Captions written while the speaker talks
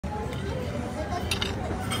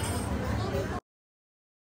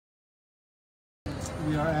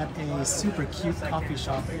We are at a super cute coffee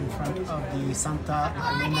shop in front of the Santa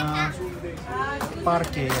Elena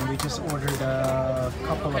Parque, and we just ordered a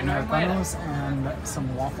couple of Americanos and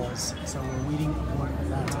some waffles. So we're waiting for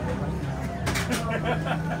that right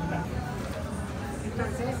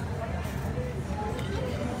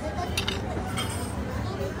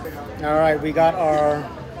now. All right, we got our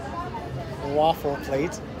waffle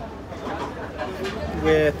plate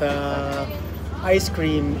with ice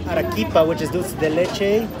cream arequipa, which is dulce de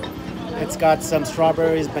leche. It's got some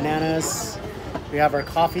strawberries, bananas. We have our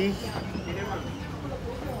coffee.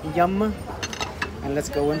 Yum. And let's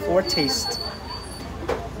go in for a taste.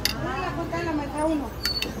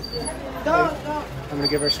 Okay. I'm gonna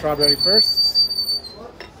give her strawberry first.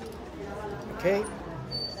 Okay.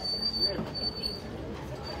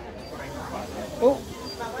 Oh.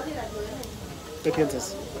 ¿Qué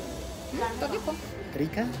piensas?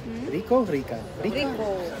 Rica? Rico? Rica?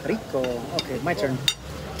 Rico? Rico. Okay, my turn.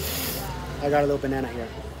 I got a little banana here.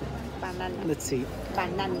 Banana. Let's see.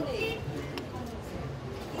 Banana.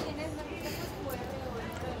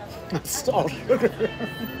 That's all sugar.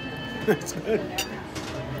 That's good.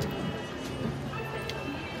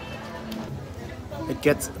 It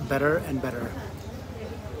gets better and better.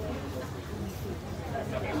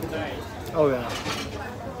 Oh yeah.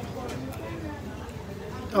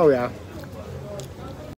 Oh yeah.